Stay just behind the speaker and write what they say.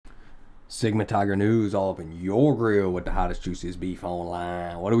Sigma Tiger News all up in your grill with the hottest, juiciest beef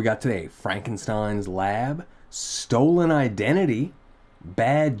online. What do we got today? Frankenstein's lab, stolen identity,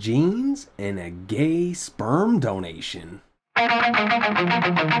 bad genes, and a gay sperm donation.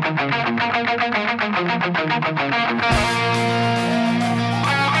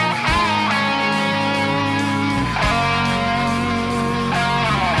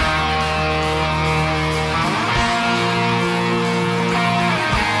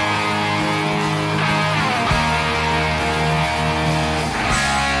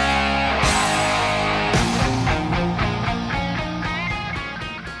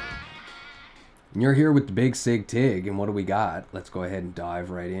 And you're here with the Big Sig Tig, and what do we got? Let's go ahead and dive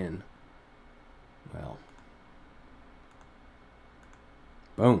right in. Well,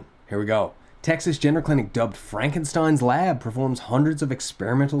 boom, here we go. Texas gender clinic dubbed Frankenstein's lab performs hundreds of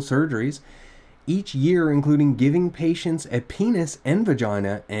experimental surgeries each year, including giving patients a penis and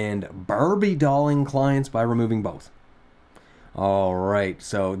vagina and Barbie dolling clients by removing both. All right,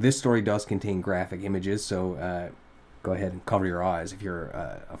 so this story does contain graphic images, so go ahead and cover your eyes if you're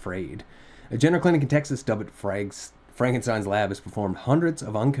afraid. A gender clinic in Texas dubbed Frankenstein's lab has performed hundreds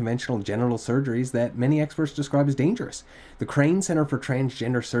of unconventional genital surgeries that many experts describe as dangerous. The Crane Center for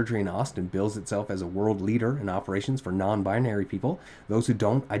Transgender Surgery in Austin bills itself as a world leader in operations for non-binary people, those who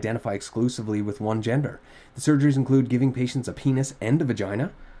don't identify exclusively with one gender. The surgeries include giving patients a penis and a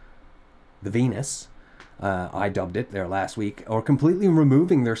vagina, the Venus, I dubbed it there last week, or completely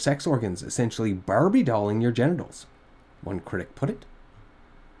removing their sex organs, essentially Barbie dolling your genitals. One critic put it.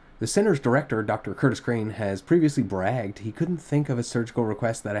 The center's director, Dr. Curtis Crane, has previously bragged he couldn't think of a surgical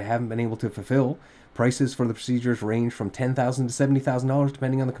request that I haven't been able to fulfill. Prices for the procedures range from $10,000 to $70,000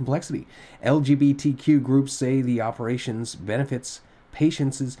 depending on the complexity. LGBTQ groups say the operations benefits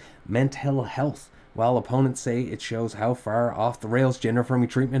patients' mental health, while opponents say it shows how far off the rails gender-affirming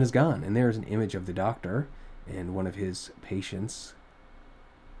treatment has gone. And there's an image of the doctor and one of his patients.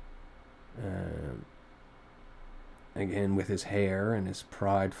 Again, with his hair and his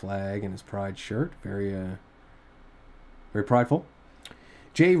pride flag and his pride shirt. Very prideful.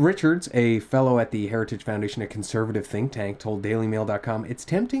 Jay Richards, a fellow at the Heritage Foundation, a conservative think tank, told DailyMail.com, it's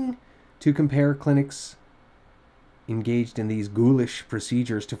tempting to compare clinics engaged in these ghoulish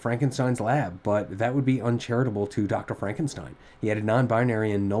procedures to Frankenstein's lab, but that would be uncharitable to Dr. Frankenstein. He added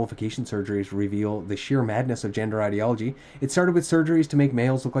non-binary and nullification surgeries reveal the sheer madness of gender ideology. It started with surgeries to make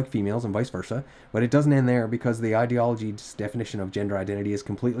males look like females and vice versa, but it doesn't end there because the ideology's definition of gender identity is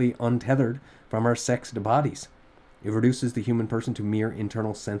completely untethered from our sexed bodies. It reduces the human person to mere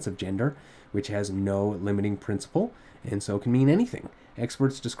internal sense of gender, which has no limiting principle, and so can mean anything.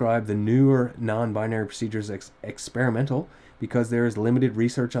 Experts describe the newer non-binary procedures as experimental because there is limited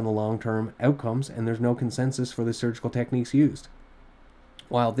research on the long-term outcomes and there's no consensus for the surgical techniques used.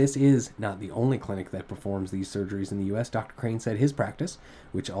 While this is not the only clinic that performs these surgeries in the U.S., Dr. Crane said his practice,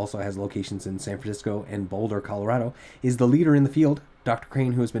 which also has locations in San Francisco and Boulder, Colorado, is the leader in the field. Dr.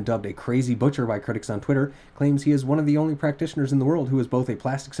 Crane, who has been dubbed a crazy butcher by critics on Twitter, claims he is one of the only practitioners in the world who is both a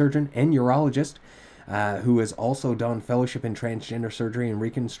plastic surgeon and urologist, who has also done fellowship in transgender surgery and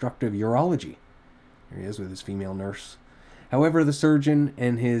reconstructive urology. Here he is with his female nurse. However, the surgeon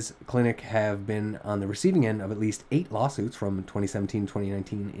and his clinic have been on the receiving end of at least 8 lawsuits from 2017 to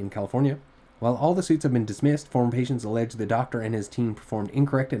 2019 in California. While all the suits have been dismissed, former patients allege the doctor and his team performed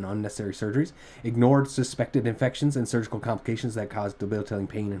incorrect and unnecessary surgeries, ignored suspected infections and surgical complications that caused debilitating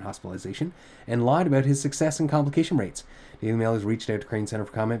pain and hospitalization, and lied about his success and complication rates. Daily Mail has reached out to Crane Center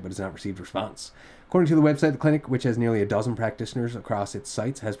for comment, but has not received a response. According to the website, the clinic, which has nearly a dozen practitioners across its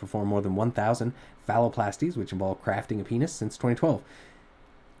sites, has performed more than 1,000 phalloplasties, which involve crafting a penis, since 2012.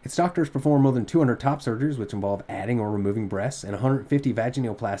 Its doctors perform more than 200 top surgeries, which involve adding or removing breasts, and 150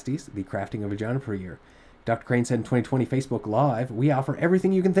 vaginoplasties, the crafting of vagina, per year. Dr. Crane said in 2020 Facebook Live, "We offer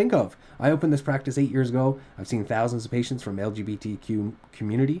everything you can think of. I opened this practice 8 years ago. I've seen thousands of patients from LGBTQ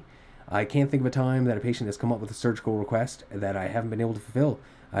community. I can't think of a time that a patient has come up with a surgical request that I haven't been able to fulfill.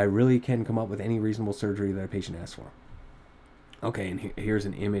 I really can come up with any reasonable surgery that a patient asks for." Okay, and here's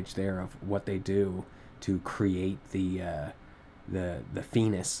an image there of what they do to create the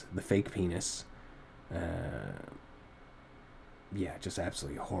penis, the fake penis. Yeah, just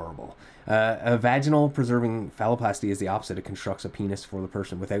absolutely horrible. A vaginal preserving phalloplasty is the opposite. It constructs a penis for the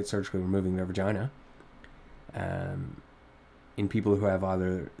person without surgically removing their vagina. In people who have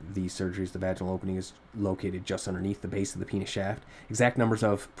either these surgeries, the vaginal opening is located just underneath the base of the penis shaft. Exact numbers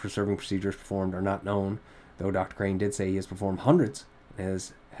of preserving procedures performed are not known, though Dr. Crane did say he has performed hundreds and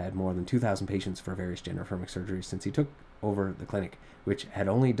has had more than 2,000 patients for various gender-affirming surgeries since he took over the clinic, which had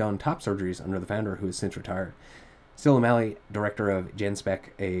only done top surgeries under the founder, who has since retired. Still O'Malley, director of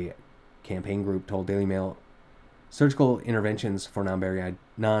GenSpec, a campaign group told Daily Mail, surgical interventions for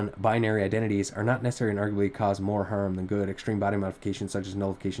non-binary identities are not necessary and arguably cause more harm than good. Extreme body modifications such as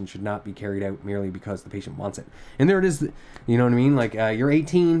nullification should not be carried out merely because the patient wants it. And there it is, you know what I mean? Like, you're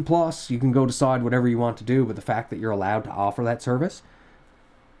 18 plus, you can go decide whatever you want to do, but the fact that you're allowed to offer that service,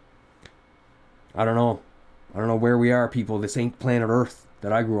 I don't know. I don't know where we are, people. This ain't planet Earth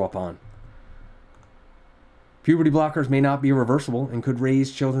that I grew up on. Puberty blockers may not be reversible and could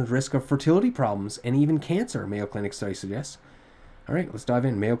raise children's risk of fertility problems and even cancer, Mayo Clinic study suggests. All right, let's dive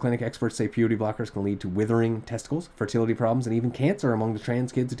in. Mayo Clinic experts say puberty blockers can lead to withering testicles, fertility problems, and even cancer among the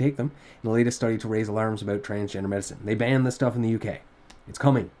trans kids who take them in the latest study to raise alarms about transgender medicine. They banned this stuff in the UK. It's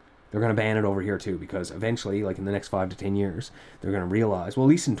coming. They're going to ban it over here too, because eventually, like in the next 5 to 10 years, they're going to realize, well, at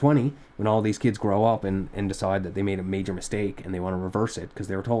least in 20, when all these kids grow up and decide that they made a major mistake and they want to reverse it because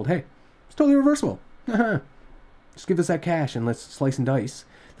they were told, hey, it's totally reversible. Just give us that cash and let's slice and dice.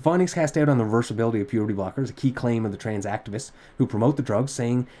 The findings cast doubt on the reversibility of puberty blockers, a key claim of the trans activists who promote the drugs,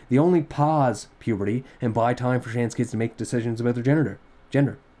 saying they only pause puberty and buy time for trans kids to make decisions about their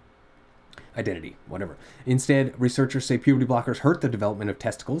gender, identity, whatever. Instead, researchers say puberty blockers hurt the development of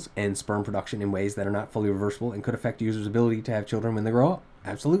testicles and sperm production in ways that are not fully reversible and could affect users' ability to have children when they grow up.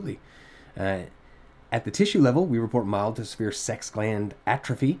 Absolutely. At the tissue level, we report mild to severe sex gland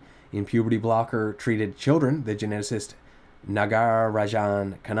atrophy in puberty blocker treated children, the geneticist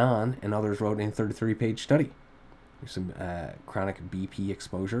Nagarajan Kannan and others wrote in a 33-page study. There's some chronic BP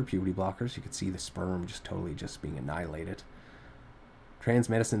exposure, puberty blockers. You could see the sperm just totally just being annihilated. Trans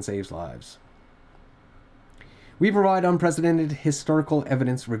medicine saves lives. We provide unprecedented historical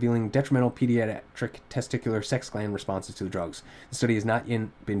evidence revealing detrimental pediatric testicular sex gland responses to the drugs. The study has not yet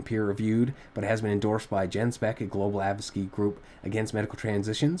been peer-reviewed, but it has been endorsed by GenSpec, a global advocacy group against medical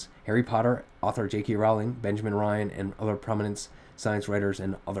transitions, Harry Potter, author J.K. Rowling, Benjamin Ryan, and other prominent science writers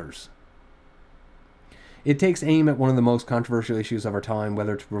and others. It takes aim at one of the most controversial issues of our time,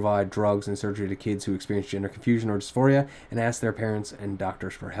 whether to provide drugs and surgery to kids who experience gender confusion or dysphoria, and ask their parents and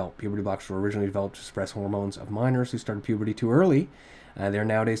doctors for help. Puberty blockers were originally developed to suppress hormones of minors who started puberty too early. They're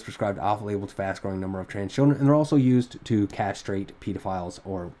nowadays prescribed off-label to fast-growing number of trans children, and they're also used to castrate pedophiles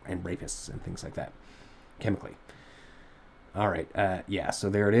and rapists and things like that, chemically. All right, yeah,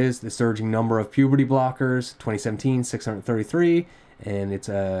 so there it is, the surging number of puberty blockers, 2017, 633, and it's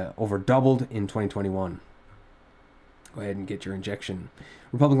over doubled in 2021. Go ahead and get your injection.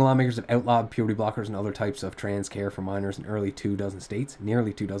 Republican lawmakers have outlawed puberty blockers and other types of trans care for minors in nearly 2 dozen states.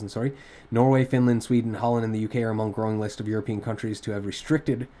 Norway, Finland, Sweden, Holland, and the UK are among a growing list of European countries to have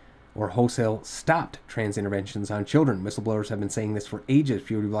restricted or wholesale stopped trans interventions on children. Whistleblowers have been saying this for ages.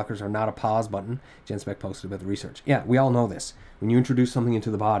 Puberty blockers are not a pause button. GenSpec posted about the research. Yeah, we all know this. When you introduce something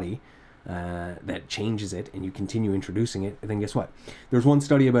into the body that changes it and you continue introducing it, then guess what? There's one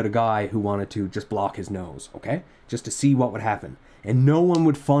study about a guy who wanted to just block his nose, okay? Just to see what would happen. And no one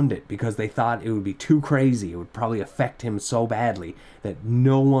would fund it because they thought it would be too crazy. It would probably affect him so badly that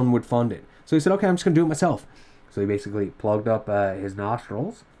no one would fund it. So he said, okay, I'm just going to do it myself. So he basically plugged up his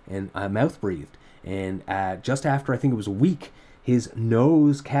nostrils and mouth breathed. And just after, I think it was a week, his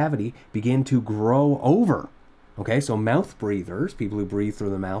nose cavity began to grow over. Okay, so mouth breathers, people who breathe through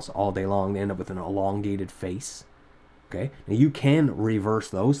the mouth all day long, they end up with an elongated face. Okay, now you can reverse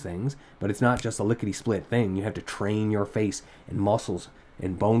those things, but it's not just a lickety-split thing. You have to train your face and muscles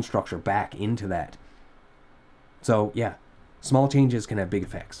and bone structure back into that. So, yeah, small changes can have big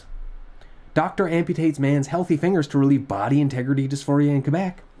effects. Doctor amputates man's healthy fingers to relieve body integrity dysphoria in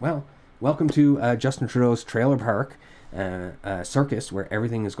Quebec. Well, welcome to Justin Trudeau's trailer park circus, where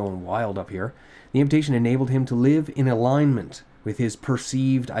everything is going wild up here. The amputation enabled him to live in alignment with his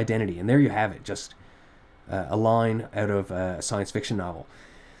perceived identity. And there you have it, just a line out of a science fiction novel.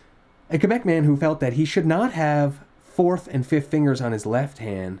 A Quebec man who felt that he should not have 4th and 5th fingers on his left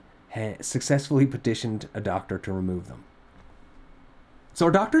hand successfully petitioned a doctor to remove them. So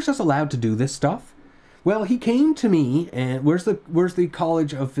are doctors just allowed to do this stuff? Well, he came to me, and where's the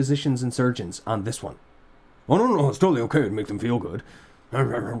College of Physicians and Surgeons on this one? Oh, no, it's totally okay to make them feel good.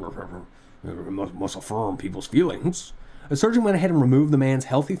 Must affirm people's feelings. A surgeon went ahead and removed the man's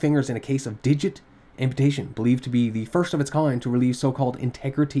healthy fingers in a case of digit amputation, believed to be the first of its kind to relieve so-called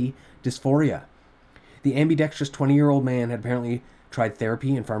integrity dysphoria. The ambidextrous 20-year-old man had apparently tried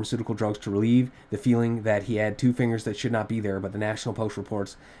therapy and pharmaceutical drugs to relieve the feeling that he had 2 fingers that should not be there, but the National Post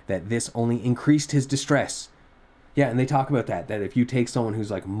reports that this only increased his distress. Yeah, and they talk about that if you take someone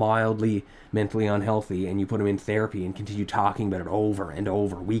who's like mildly mentally unhealthy and you put them in therapy and continue talking about it over and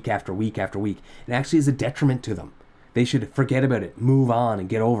over, week after week after week, it actually is a detriment to them. They should forget about it, move on and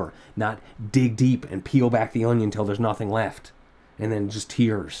get over, not dig deep and peel back the onion until there's nothing left, and then just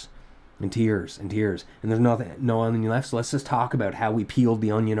tears. And tears and tears. And there's no onion left, so let's just talk about how we peeled the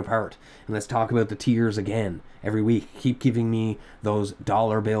onion apart. And let's talk about the tears again every week. Keep giving me those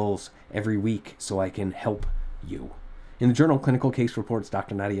dollar bills every week so I can help you. In the journal Clinical Case Reports,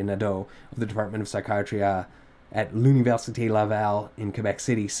 Dr. Nadia Nadeau of the Department of Psychiatry at l'Université Laval in Quebec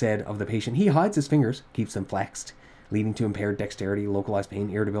City said of the patient, he hides his fingers, keeps them flexed, leading to impaired dexterity, localized pain,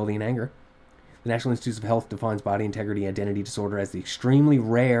 irritability, and anger. The National Institutes of Health defines body integrity identity disorder as the extremely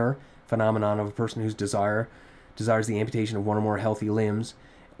rare phenomenon of a person whose desires the amputation of one or more healthy limbs,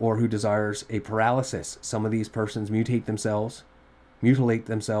 or who desires a paralysis. Some of these persons mutilate themselves.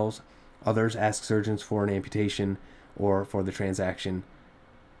 Others ask surgeons for an amputation or for the transection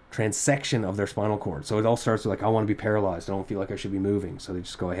of their spinal cord. So it all starts with like, I want to be paralyzed. I don't feel like I should be moving. So they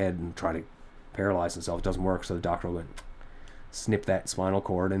just go ahead and try to paralyze themselves. It doesn't work. So the doctor will snip that spinal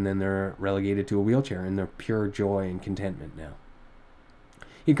cord, and then they're relegated to a wheelchair, and they're pure joy and contentment now.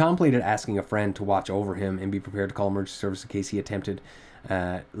 He contemplated asking a friend to watch over him and be prepared to call emergency service in case he attempted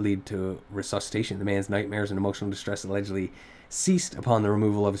lead to resuscitation. The man's nightmares and emotional distress allegedly ceased upon the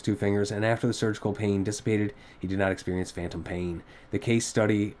removal of his two fingers, and after the surgical pain dissipated, he did not experience phantom pain. The case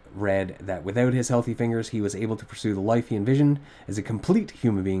study read that without his healthy fingers, he was able to pursue the life he envisioned as a complete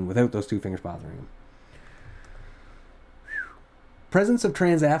human being without those two fingers bothering him. Presence of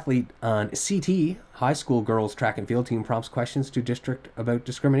trans athlete on CT, high school girls track and field team, prompts questions to district about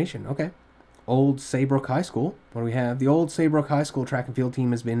discrimination. Okay. Old Saybrook High School. What do we have? The Old Saybrook High School track and field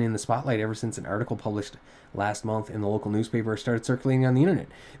team has been in the spotlight ever since an article published last month in the local newspaper started circulating on the internet.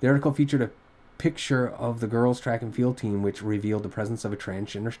 The article featured a picture of the girls track and field team, which revealed the presence of a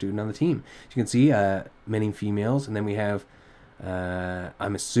transgender student on the team. As you can see, many females, and then we have,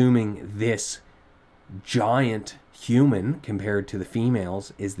 I'm assuming this giant human compared to the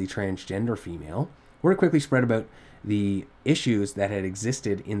females is the transgender female. Word quickly spread about the issues that had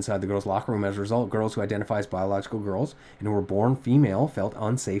existed inside the girls' locker room. As a result, girls who identify as biological girls and who were born female felt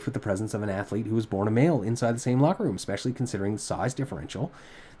unsafe with the presence of an athlete who was born a male inside the same locker room, especially considering the size differential.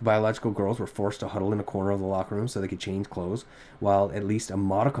 The biological girls were forced to huddle in a corner of the locker room so they could change clothes, while at least a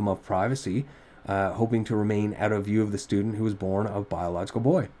modicum of privacy, hoping to remain out of view of the student who was born a biological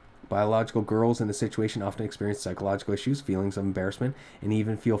boy. Biological girls in the situation often experience psychological issues, feelings of embarrassment, and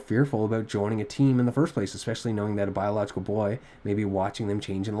even feel fearful about joining a team in the first place, especially knowing that a biological boy may be watching them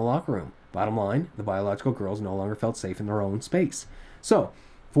change in the locker room. Bottom line, the biological girls no longer felt safe in their own space. So,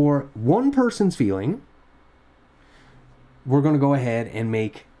 for one person's feeling, we're going to go ahead and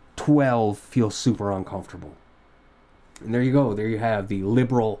make 12 feel super uncomfortable. And there you go. There you have the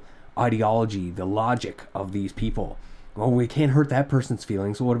liberal ideology, the logic of these people. Well, we can't hurt that person's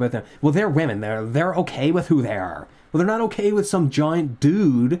feelings. So what about them? Well, they're women. They're okay with who they are. Well, they're not okay with some giant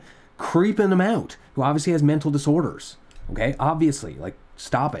dude creeping them out who obviously has mental disorders. Okay? Obviously. Like,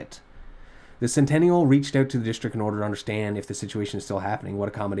 stop it. The Centennial reached out to the district in order to understand if the situation is still happening, what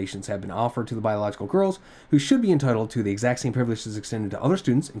accommodations have been offered to the biological girls, who should be entitled to the exact same privileges extended to other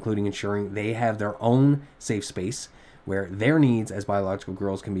students, including ensuring they have their own safe space where their needs as biological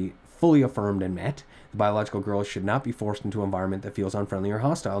girls can be fully affirmed and met. The biological girls should not be forced into an environment that feels unfriendly or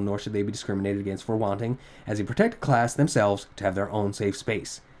hostile, nor should they be discriminated against for wanting, as a protected class themselves, to have their own safe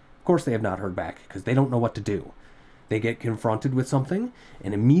space. Of course, they have not heard back, because they don't know what to do. They get confronted with something,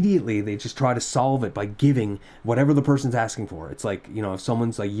 and immediately they just try to solve it by giving whatever the person's asking for. It's like, you know, if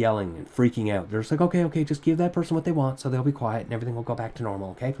someone's like yelling and freaking out, they're just like, okay, just give that person what they want, so they'll be quiet, and everything will go back to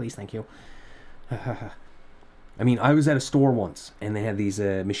normal, okay? Please, thank you. I mean, I was at a store once, and they had these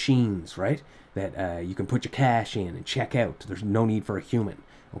machines, right, that you can put your cash in and check out. There's no need for a human,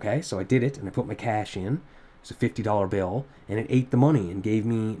 okay? So I did it, and I put my cash in. It's a $50 bill, and it ate the money and gave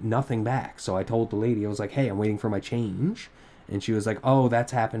me nothing back. So I told the lady, I was like, hey, I'm waiting for my change. And she was like, oh,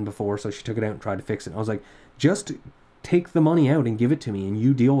 that's happened before. So she took it out and tried to fix it. And I was like, just take the money out and give it to me, and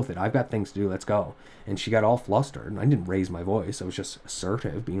you deal with it. I've got things to do. Let's go. And she got all flustered, and I didn't raise my voice. I was just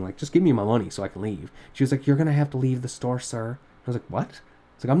assertive, being like, just give me my money so I can leave. She was like, you're going to have to leave the store, sir. I was like, what?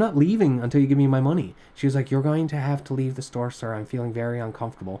 It's like, I'm not leaving until you give me my money. She was like, you're going to have to leave the store, sir. I'm feeling very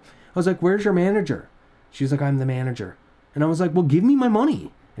uncomfortable. I was like, where's your manager? She was like, I'm the manager. And I was like, well, give me my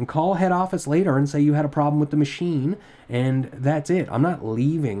money and call head office later and say you had a problem with the machine, and that's it. I'm not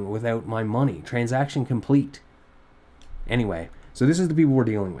leaving without my money. Transaction complete. Anyway, so this is the people we're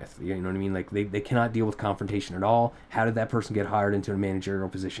dealing with. You know what I mean? Like, they cannot deal with confrontation at all. How did that person get hired into a managerial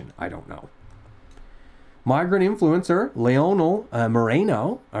position? I don't know. Migrant influencer Leonel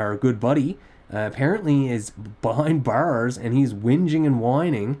Moreno, our good buddy, apparently is behind bars, and he's whinging and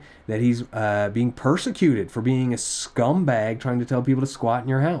whining that he's being persecuted for being a scumbag trying to tell people to squat in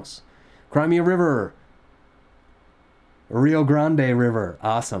your house. Crimea River. Rio Grande River.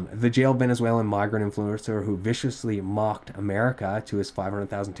 Awesome. The jailed Venezuelan migrant influencer who viciously mocked America to his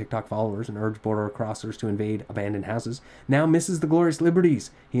 500,000 TikTok followers and urged border crossers to invade abandoned houses now misses the glorious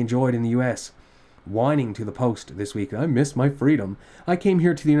liberties he enjoyed in the U.S., whining to the Post this week, I miss my freedom. I came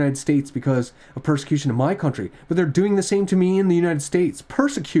here to the United States because of persecution in my country, but they're doing the same to me in the United States,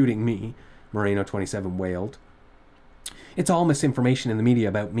 persecuting me, Moreno, 27, wailed. It's all misinformation in the media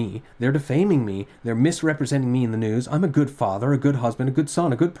about me. They're defaming me. They're misrepresenting me in the news. I'm a good father, a good husband, a good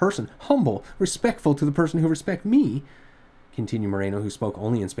son, a good person, humble, respectful to the person who respects me, continued Moreno, who spoke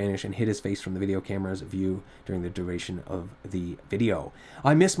only in Spanish and hid his face from the video camera's view during the duration of the video.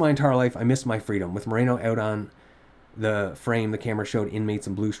 I miss my entire life. I miss my freedom. With Moreno out on the frame, the camera showed inmates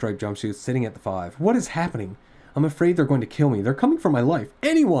in blue striped jumpsuits sitting at the 5. What is happening? I'm afraid they're going to kill me. They're coming for my life.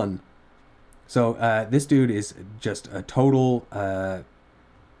 Anyone! So this dude is just a total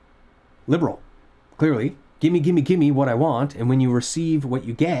liberal, clearly. Gimme what I want, and when you receive what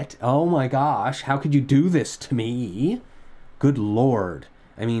you get, oh my gosh, how could you do this to me? Good Lord.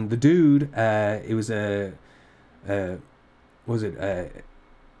 I mean, the dude, it was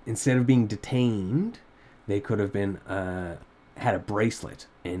instead of being detained, they could have been, had a bracelet,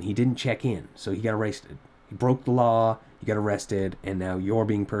 and he didn't check in, so he got arrested. He broke the law, you got arrested, and now you're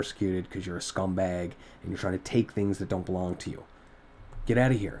being persecuted because you're a scumbag and you're trying to take things that don't belong to you. Get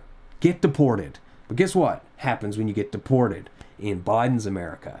out of here. Get deported. But guess what happens when you get deported in Biden's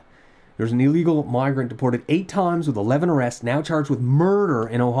America? There's an illegal migrant deported 8 times with 11 arrests, now charged with murder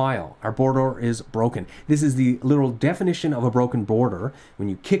in Ohio. Our border is broken. This is the literal definition of a broken border. When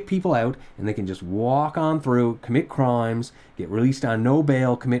you kick people out and they can just walk on through, commit crimes, get released on no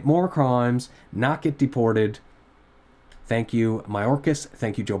bail, commit more crimes, not get deported. Thank you, Mayorkas.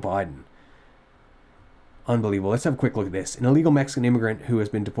 Thank you, Joe Biden. Unbelievable. Let's have a quick look at this. An illegal Mexican immigrant who has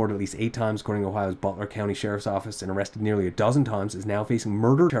been deported at least 8 times, according to Ohio's Butler County Sheriff's Office, and arrested nearly a dozen times, is now facing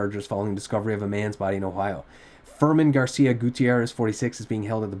murder charges following discovery of a man's body in Ohio. Furman Garcia Gutierrez, 46, is being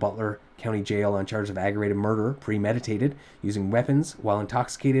held at the Butler County Jail on charges of aggravated murder, premeditated, using weapons while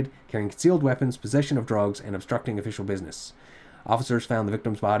intoxicated, carrying concealed weapons, possession of drugs, and obstructing official business. Officers found the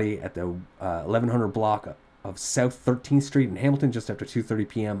victim's body at the 1100 block of South 13th Street in Hamilton just after 2:30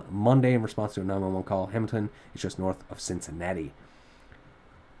 p.m. Monday in response to a 911 call. Hamilton is just north of Cincinnati.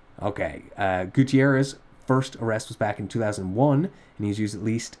 Okay, Gutierrez's first arrest was back in 2001, and he's used at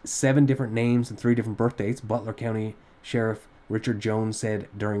least 7 different names and 3 different birth dates, Butler County Sheriff Richard Jones said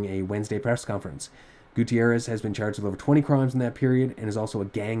during a Wednesday press conference. Gutierrez has been charged with over 20 crimes in that period and is also a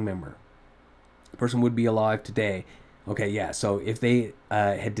gang member. The person would be alive today. Okay, yeah, so if they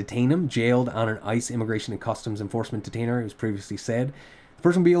had detained him, jailed on an ICE Immigration and Customs Enforcement detainer, it was previously said, the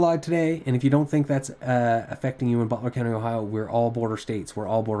person would be alive today, and if you don't think that's affecting you in Butler County, Ohio, we're all border states, we're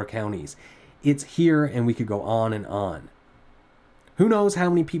all border counties. It's here, and we could go on and on. Who knows how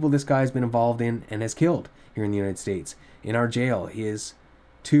many people this guy's been involved in and has killed here in the United States. In our jail, he is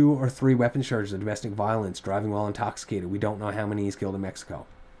 2 or 3 weapons charges of domestic violence, driving while intoxicated. We don't know how many he's killed in Mexico.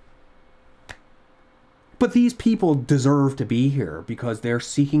 But these people deserve to be here because they're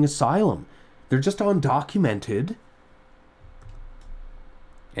seeking asylum. They're just undocumented.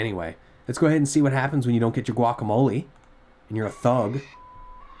 Anyway, let's go ahead and see what happens when you don't get your guacamole and you're a thug.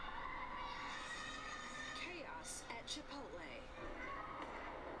 Chaos at Chipotle.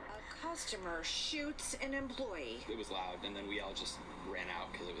 A customer shoots an employee. It was loud, and then we all just ran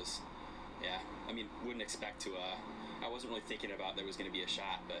out because it was, yeah. I mean, wouldn't expect to, I wasn't really thinking about there was going to be a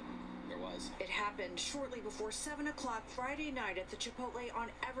shot, but there was. It happened shortly before 7 o'clock Friday night at the Chipotle on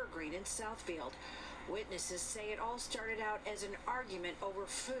Evergreen in Southfield. Witnesses say it all started out as an argument over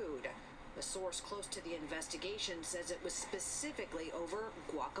food. A source close to the investigation says it was specifically over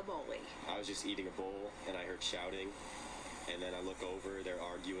guacamole. I was just eating a bowl, and I heard shouting, and then I look over, they're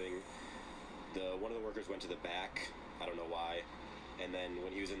arguing. One of the workers went to the back, I don't know why, and then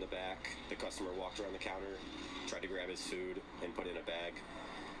when he was in the back, the customer walked around the counter, tried to grab his food, and put it in a bag.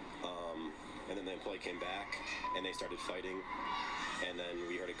 And then the employee came back, and they started fighting, and then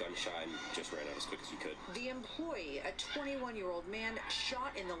we heard a gunshot and just ran out as quick as we could. The employee, a 21-year-old man,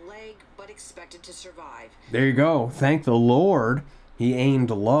 shot in the leg, but expected to survive. There you go. Thank the Lord. He aimed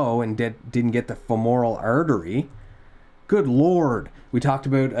low and didn't get the femoral artery. Good Lord. We talked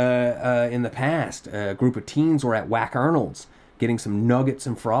about in the past, a group of teens were at Whack Arnold's getting some nuggets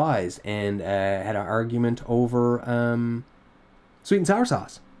and fries and had an argument over sweet and sour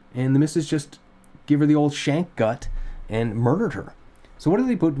sauce. And the missus just give her the old shank gut and murdered her. So what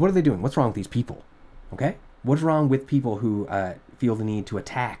are they doing? What's wrong with these people? Okay? What's wrong with people who feel the need to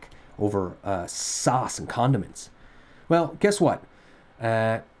attack over sauce and condiments? Well, guess what?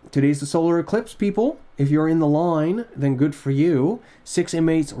 Today's the solar eclipse, people. If you're in the line, then good for you. 6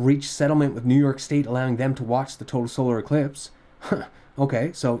 inmates reached settlement with New York State, allowing them to watch the total solar eclipse.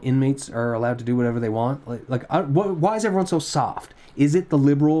 Okay, so inmates are allowed to do whatever they want. Why is everyone so soft? Is it the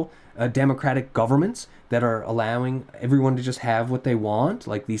liberal democratic governments that are allowing everyone to just have what they want,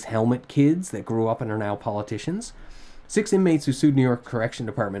 like these helmet kids that grew up and are now politicians? 6 inmates who sued New York Correction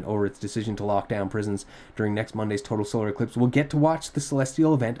Department over its decision to lock down prisons during next Monday's total solar eclipse will get to watch the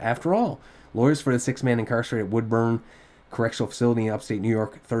celestial event after all. Lawyers for the 6 men incarcerated at Woodburn Correctional Facility in upstate New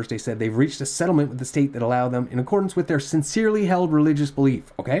York Thursday said they've reached a settlement with the state that allowed them in accordance with their sincerely held religious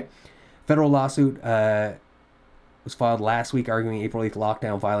belief. Okay? Federal lawsuit was filed last week arguing April 8th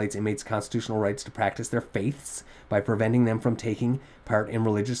lockdown violates inmates' constitutional rights to practice their faiths by preventing them from taking part in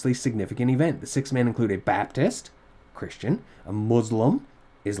religiously significant event. The 6 men include a Baptist, Christian, a Muslim,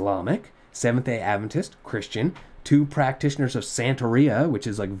 Islamic, Seventh-day Adventist, Christian, 2 practitioners of Santeria, which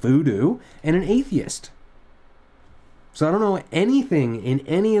is like voodoo, and an atheist. So I don't know anything in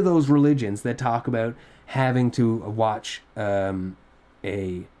any of those religions that talk about having to watch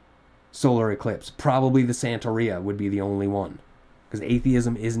a solar eclipse. Probably the Santeria would be the only one, because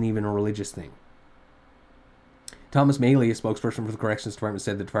atheism isn't even a religious thing. Thomas Maley, a spokesperson for the Corrections Department,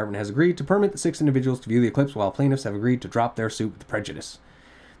 said the department has agreed to permit the 6 individuals to view the eclipse, while plaintiffs have agreed to drop their suit with prejudice.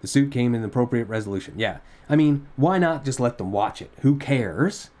 The suit came in an appropriate resolution. Yeah, I mean, why not just let them watch it? Who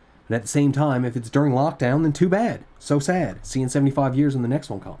cares? And at the same time, if it's during lockdown, then too bad. So sad. See you in 75 years when the next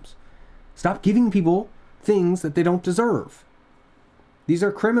one comes. Stop giving people things that they don't deserve. These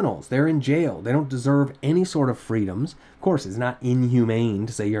are criminals. They're in jail. They don't deserve any sort of freedoms. Of course, it's not inhumane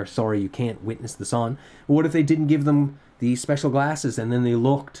to say you're sorry you can't witness the sun. But what if they didn't give them the special glasses and then they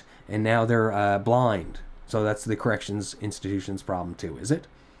looked and now they're blind? So that's the corrections institution's problem too, is it?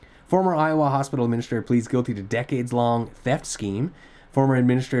 Former Iowa hospital administrator pleads guilty to decades-long theft scheme. Former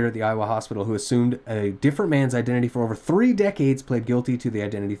administrator at the Iowa hospital who assumed a different man's identity for over 3 decades pled guilty to the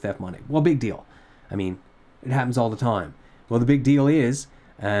identity theft Monday. Well, big deal. I mean, it happens all the time. Well, the big deal is,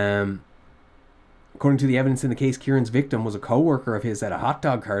 according to the evidence in the case, Kieran's victim was a co-worker of his at a hot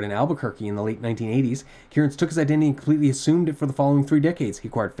dog cart in Albuquerque in the late 1980s. Kieran took his identity and completely assumed it for the following 3 decades. He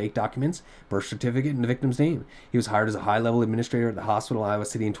acquired fake documents, birth certificate, and the victim's name. He was hired as a high-level administrator at the hospital in Iowa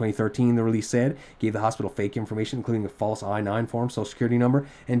City in 2013, the release said. Gave the hospital fake information, including a false I-9 form, social security number,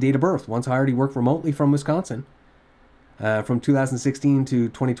 and date of birth. Once hired, he worked remotely from Wisconsin. From 2016 to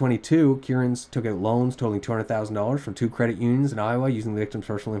 2022, Kieran's took out loans totaling $200,000 from 2 credit unions in Iowa using the victim's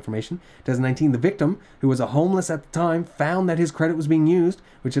personal information. 2019, the victim, who was a homeless at the time, found that his credit was being used,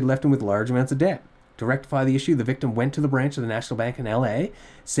 which had left him with large amounts of debt. To rectify the issue, the victim went to the branch of the National Bank in LA,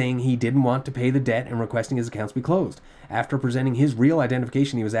 saying he didn't want to pay the debt and requesting his accounts be closed. After presenting his real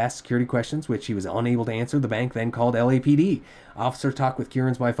identification, he was asked security questions, which he was unable to answer. The bank then called LAPD. Officers talked with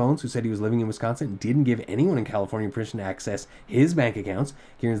Kieran's by phones, who said he was living in Wisconsin and didn't give anyone in California permission to access his bank accounts.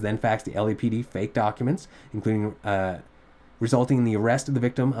 Kieran's then faxed the LAPD fake documents, including resulting in the arrest of the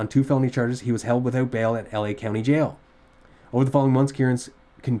victim on 2 felony charges. He was held without bail at LA County Jail. Over the following months, Kieran's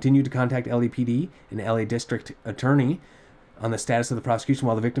continued to contact LAPD and LA District Attorney on the status of the prosecution,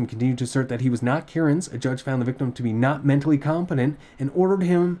 while the victim continued to assert that he was not Kieran's. A judge found the victim to be not mentally competent and ordered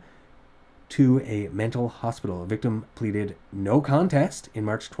him to a mental hospital. The victim pleaded no contest in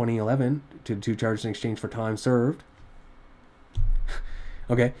March 2011 to 2 charges in exchange for time served.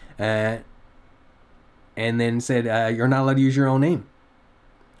 Okay. And then said, you're not allowed to use your own name.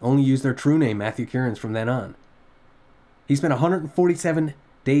 Only use their true name, Matthew Kieran's, from then on. He spent 147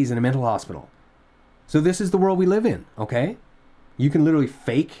 days in a mental hospital. So this is the world we live in, okay? You can literally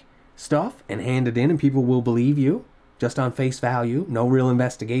fake stuff and hand it in and people will believe you just on face value, no real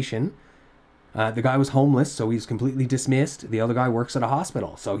investigation. The guy was homeless, so he's completely dismissed. The other guy works at a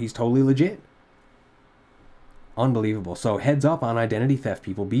hospital, so he's totally legit. Unbelievable. So heads up on identity theft,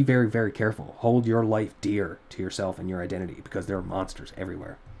 people. Be very, very careful. Hold your life dear to yourself and your identity, because there are monsters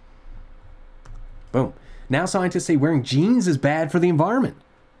everywhere. Boom. Now scientists say wearing jeans is bad for the environment.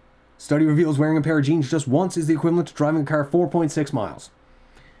 Study reveals wearing a pair of jeans just once is the equivalent to driving a car 4.6 miles.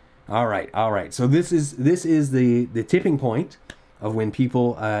 All right. So this is the tipping point of when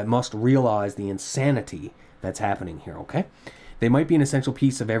people must realize the insanity that's happening here, okay? They might be an essential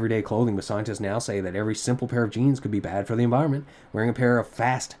piece of everyday clothing, but scientists now say that every simple pair of jeans could be bad for the environment. Wearing a pair of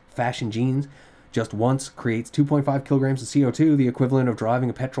fast fashion jeans just once creates 2.5 kilograms of CO2, the equivalent of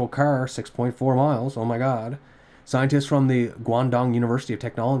driving a petrol car 6.4 miles. Oh my God. Scientists from the Guangdong University of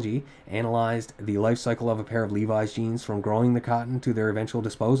Technology analyzed the life cycle of a pair of Levi's jeans from growing the cotton to their eventual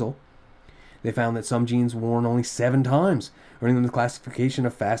disposal. They found that some jeans worn only 7 times, earning them the classification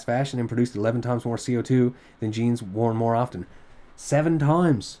of fast fashion, and produced 11 times more CO2 than jeans worn more often. 7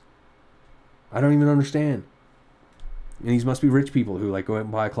 times. I don't even understand. And these must be rich people who like go out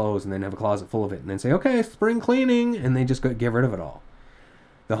and buy clothes and then have a closet full of it and then say, okay, spring cleaning, and they just get rid of it all.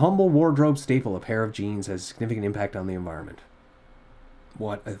 The humble wardrobe staple, a pair of jeans, has a significant impact on the environment.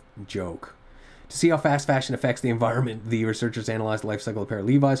 What a joke. To see how fast fashion affects the environment, the researchers analyzed the life cycle of a pair of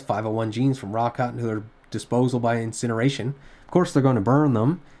Levi's 501 jeans from raw cotton to their disposal by incineration. Of course, they're going to burn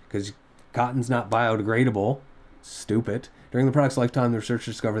them because cotton's not biodegradable. Stupid. During the product's lifetime, the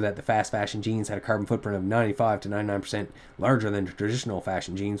researchers discovered that the fast fashion jeans had a carbon footprint of 95 to 99% larger than traditional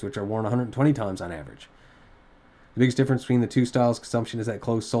fashion jeans, which are worn 120 times on average. The biggest difference between the two styles of consumption is that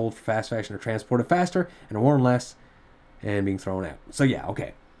clothes sold for fast fashion are transported faster and are worn less and being thrown out. So yeah,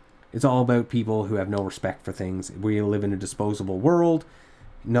 okay. It's all about people who have no respect for things. We live in a disposable world.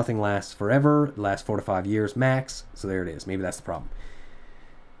 Nothing lasts forever. It lasts 4 to 5 years max. So there it is. Maybe that's the problem.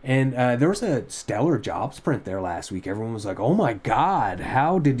 And there was a stellar jobs print there last week. Everyone was like, oh my God,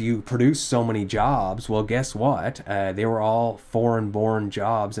 how did you produce so many jobs? Well, guess what? They were all foreign-born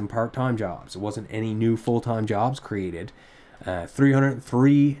jobs and part-time jobs. It wasn't any new full-time jobs created.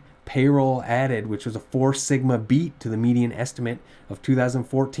 303 payroll added, which was a 4 sigma beat to the median estimate of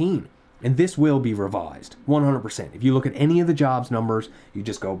 2014. And this will be revised 100%. If you look at any of the jobs numbers, you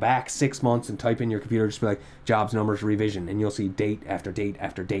just go back 6 months and type in your computer, just be like jobs numbers revision, and you'll see date after date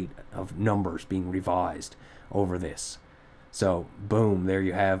after date of numbers being revised over this. So boom, there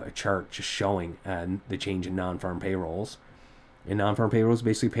you have a chart just showing the change in non-farm payrolls. And non-farm payrolls,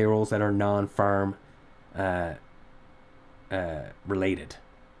 basically payrolls that are non-farm related.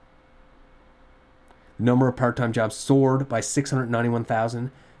 The number of part-time jobs soared by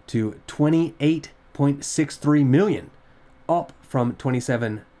 691,000 to 28.63 million, up from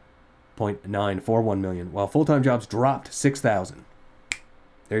 27.941 million, while full-time jobs dropped 6,000.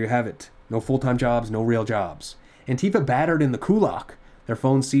 There you have it. No full-time jobs, no real jobs. Antifa battered in the Kulak. Their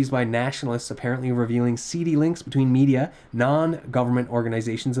phones seized by nationalists, apparently revealing seedy links between media, non-government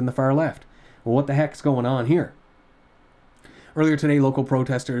organizations, and the far left. Well, what the heck's going on here? Earlier today, local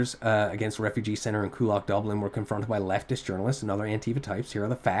protesters against a refugee center in Kulak, Dublin, were confronted by leftist journalists and other Antifa types. Here are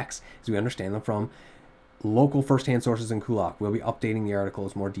the facts as we understand them from local first-hand sources in Kulak. We'll be updating the article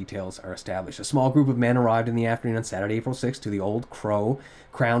as more details are established. A small group of men arrived in the afternoon on Saturday, April 6th, to the Old Crow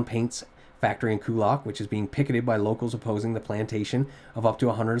Crown Paints factory in Kulak, which is being picketed by locals opposing the plantation of up to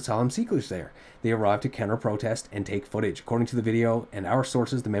 100 asylum seekers there. They arrived to counter-protest and take footage. According to the video and our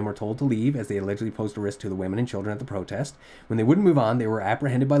sources, the men were told to leave as they allegedly posed a risk to the women and children at the protest. When they wouldn't move on, they were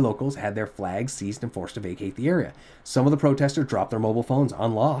apprehended by locals, had their flags seized, and forced to vacate the area. Some of the protesters dropped their mobile phones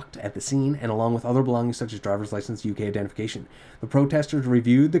unlocked at the scene, and along with other belongings such as driver's license, UK identification. The protesters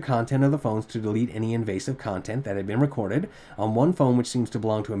reviewed the content of the phones to delete any invasive content that had been recorded. On one phone, which seems to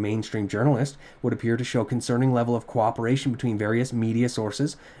belong to a mainstream journalist, would appear to show concerning level of cooperation between various media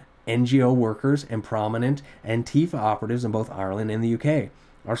sources, NGO workers, and prominent Antifa operatives in both Ireland and the UK.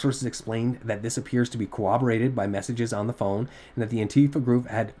 Our sources explained that this appears to be corroborated by messages on the phone, and that the Antifa group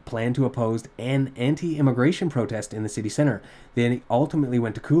had planned to oppose an anti-immigration protest in the city centre. They ultimately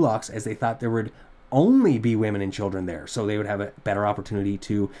went to Kulak's as they thought there would only be women and children there, so they would have a better opportunity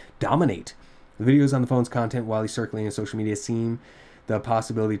to dominate. The videos on the phone's content, while circulating on social media, seem the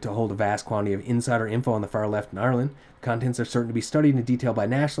possibility to hold a vast quantity of insider info on the far left in Ireland. The contents are certain to be studied in detail by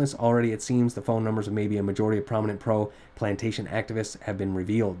nationalists. Already, it seems, the phone numbers of maybe a majority of prominent pro-plantation activists have been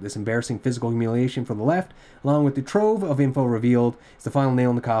revealed. This embarrassing physical humiliation for the left, along with the trove of info revealed, is the final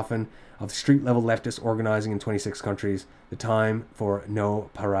nail in the coffin of the street-level leftists organizing in 26 countries. The time for no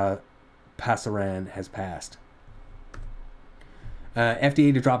passaran has passed.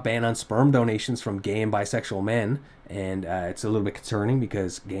 FDA to drop ban on sperm donations from gay and bisexual men, and it's a little bit concerning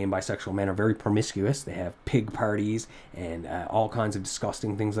because gay and bisexual men are very promiscuous. They have pig parties and all kinds of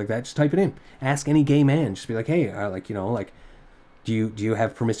disgusting things like that. Just type it in. Ask any gay man. Just be like, hey, do you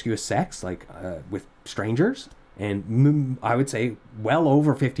have promiscuous sex with strangers? And I would say well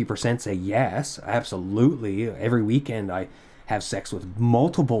over 50% say yes, absolutely. Every weekend I have sex with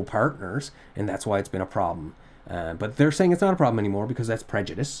multiple partners, and that's why it's been a problem. But they're saying it's not a problem anymore because that's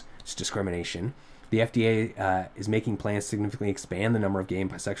prejudice. It's discrimination. The FDA is making plans to significantly expand the number of gay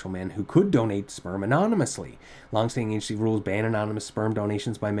and bisexual men who could donate sperm anonymously. Long-standing agency rules ban anonymous sperm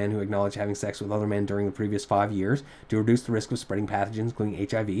donations by men who acknowledge having sex with other men during the previous 5 years to reduce the risk of spreading pathogens, including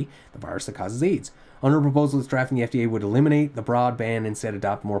HIV, the virus that causes AIDS. Under a proposal that's drafting, the FDA would eliminate the broad ban and instead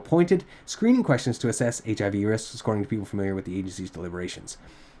adopt more pointed screening questions to assess HIV risks, according to people familiar with the agency's deliberations.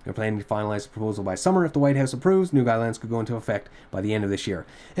 They're planning to finalize the proposal by summer. If the White House approves, new guidelines could go into effect by the end of this year.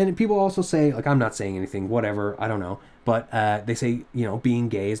 And people also say, I'm not saying anything, whatever, I don't know. But they say, being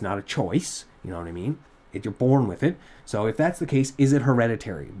gay is not a choice. You know what I mean? You're born with it. So if that's the case, is it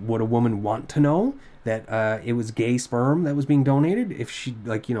hereditary? Would a woman want to know that it was gay sperm that was being donated? If she,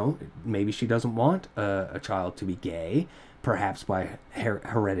 like, you know, maybe she doesn't want a child to be gay, perhaps by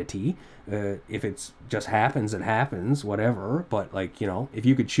heredity. If it's just happens, it happens, whatever. But, like, you know, if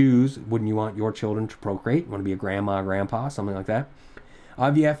you could choose, wouldn't you want your children to procreate? You want to be a grandma, grandpa, something like that?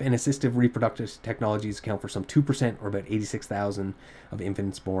 IVF and assistive reproductive technologies account for some 2%, or about 86,000 of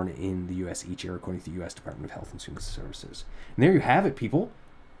infants born in the U.S. each year, according to the U.S. Department of Health and Human Services. And there you have it, people.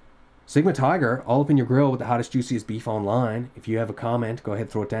 Sigma Tiger, all up in your grill with the hottest, juiciest beef online. If you have a comment, go ahead,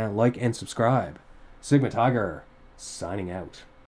 throw it down. Like and subscribe. Sigma Tiger, signing out.